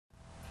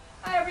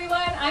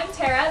everyone, I'm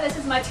Tara. This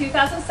is my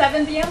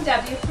 2007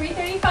 BMW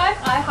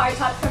 335i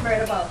hardtop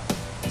convertible.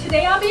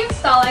 Today I'll be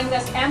installing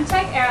this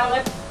M-Tech Aero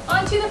lip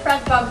onto the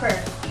front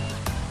bumper.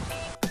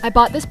 I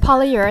bought this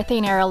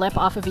polyurethane Aero lip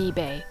off of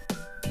eBay.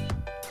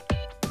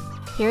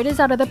 Here it is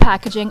out of the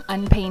packaging,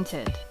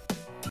 unpainted.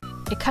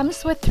 It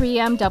comes with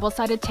 3M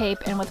double-sided tape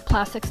and with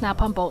plastic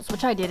snap-on bolts,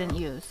 which I didn't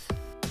use.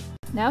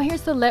 Now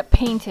here's the lip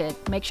painted.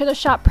 Make sure the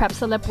shop preps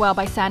the lip well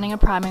by sanding and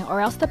priming,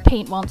 or else the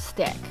paint won't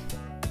stick.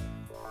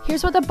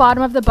 Here's what the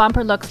bottom of the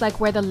bumper looks like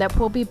where the lip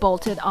will be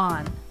bolted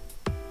on.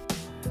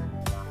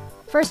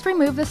 First,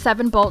 remove the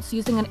 7 bolts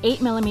using an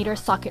 8mm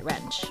socket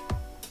wrench.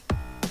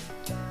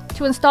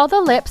 To install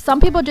the lip,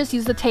 some people just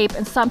use the tape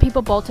and some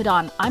people bolt it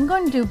on. I'm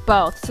going to do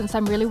both since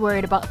I'm really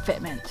worried about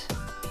fitment.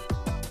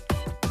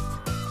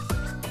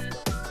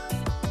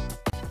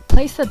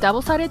 Place the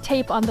double-sided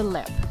tape on the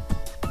lip.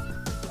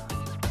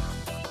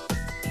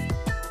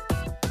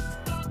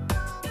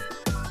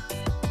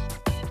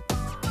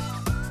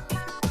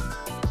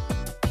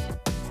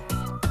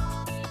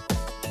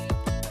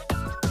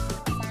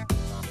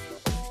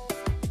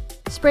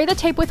 Spray the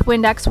tape with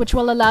Windex, which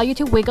will allow you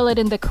to wiggle it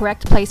in the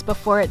correct place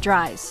before it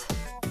dries.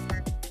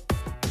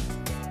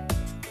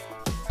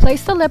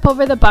 Place the lip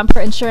over the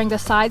bumper, ensuring the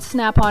sides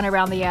snap on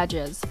around the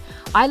edges.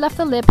 I left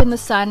the lip in the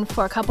sun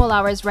for a couple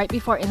hours right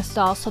before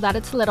install so that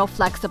it's a little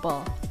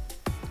flexible.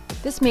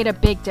 This made a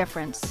big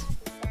difference.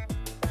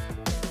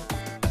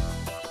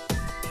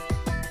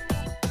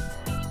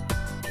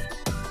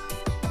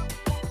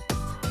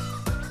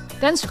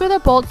 Then screw the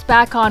bolts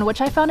back on,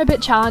 which I found a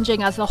bit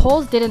challenging as the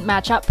holes didn't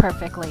match up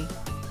perfectly.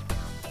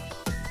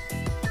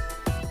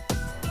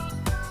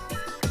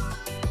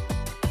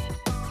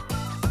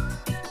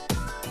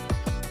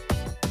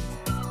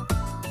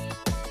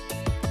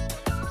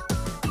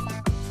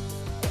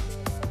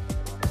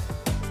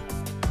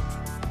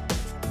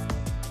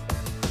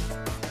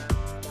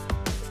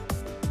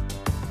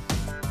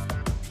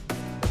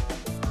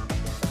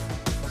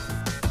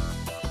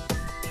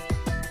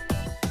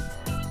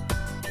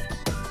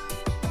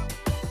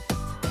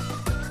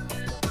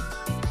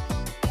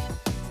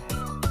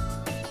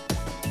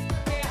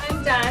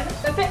 Done.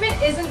 The fitment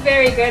isn't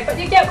very good, but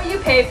you get what you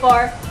pay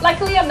for.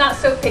 Luckily, I'm not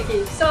so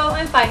picky, so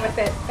I'm fine with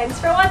it.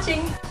 Thanks for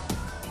watching.